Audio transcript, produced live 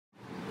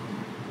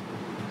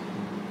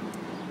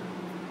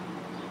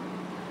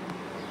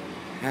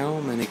How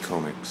many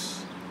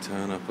comics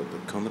turn up at the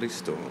Comedy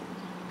Store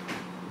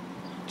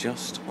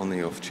just on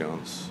the off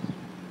chance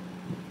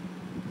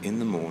in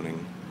the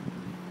morning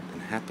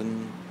and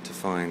happen to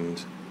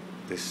find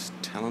this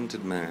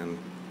talented man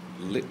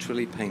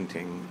literally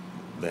painting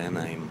their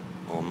name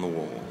on the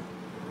wall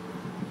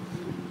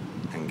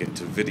and get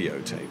to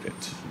videotape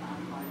it?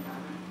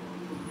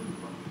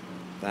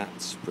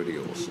 That's pretty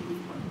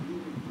awesome.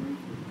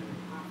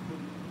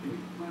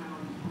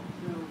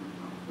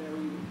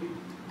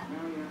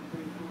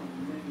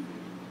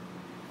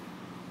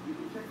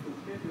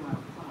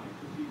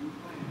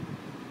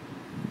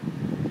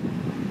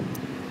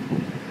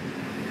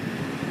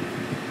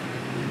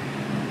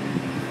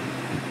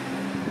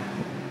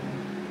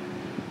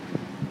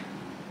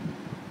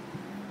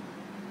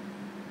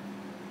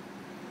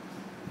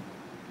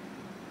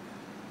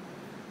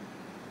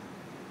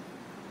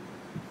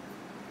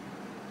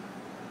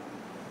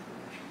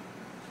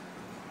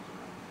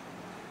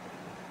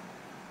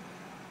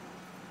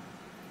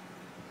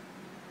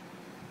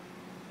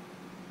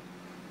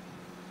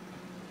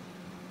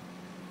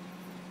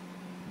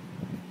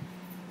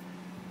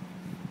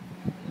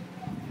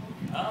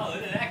 Oh,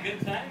 look at that,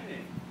 good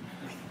timing.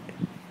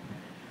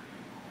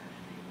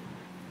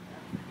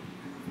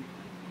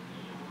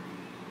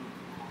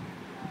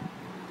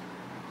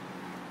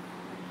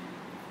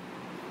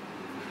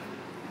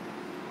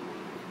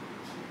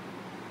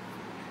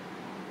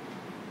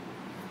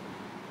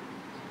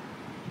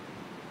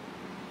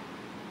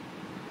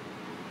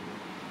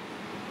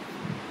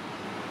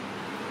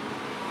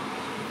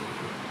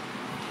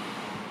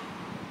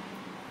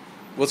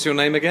 What's your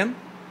name again?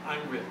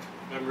 I'm Rick.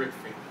 I'm Rick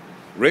Freeman.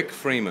 Rick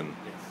Freeman.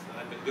 Yes,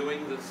 I've been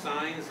doing the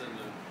signs and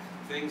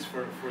the things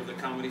for the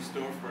Comedy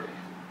Store for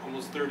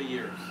almost 30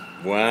 years.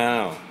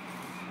 Wow.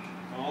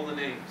 All the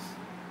names.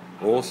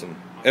 Awesome.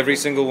 Every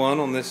single one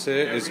on this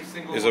here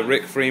is a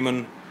Rick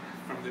Freeman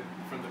from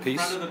the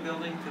piece? front of the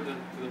building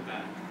to the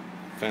back.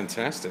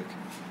 Fantastic.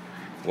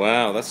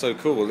 Wow, that's so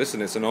cool. Well,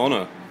 listen, it's an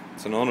honor.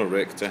 It's an honor,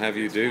 Rick, to have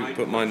you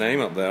put my name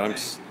up there. I'm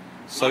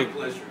so... My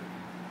pleasure.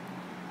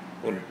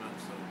 Well, Very much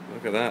so.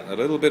 look at that. A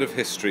little bit of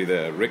history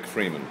there. Rick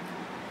Freeman.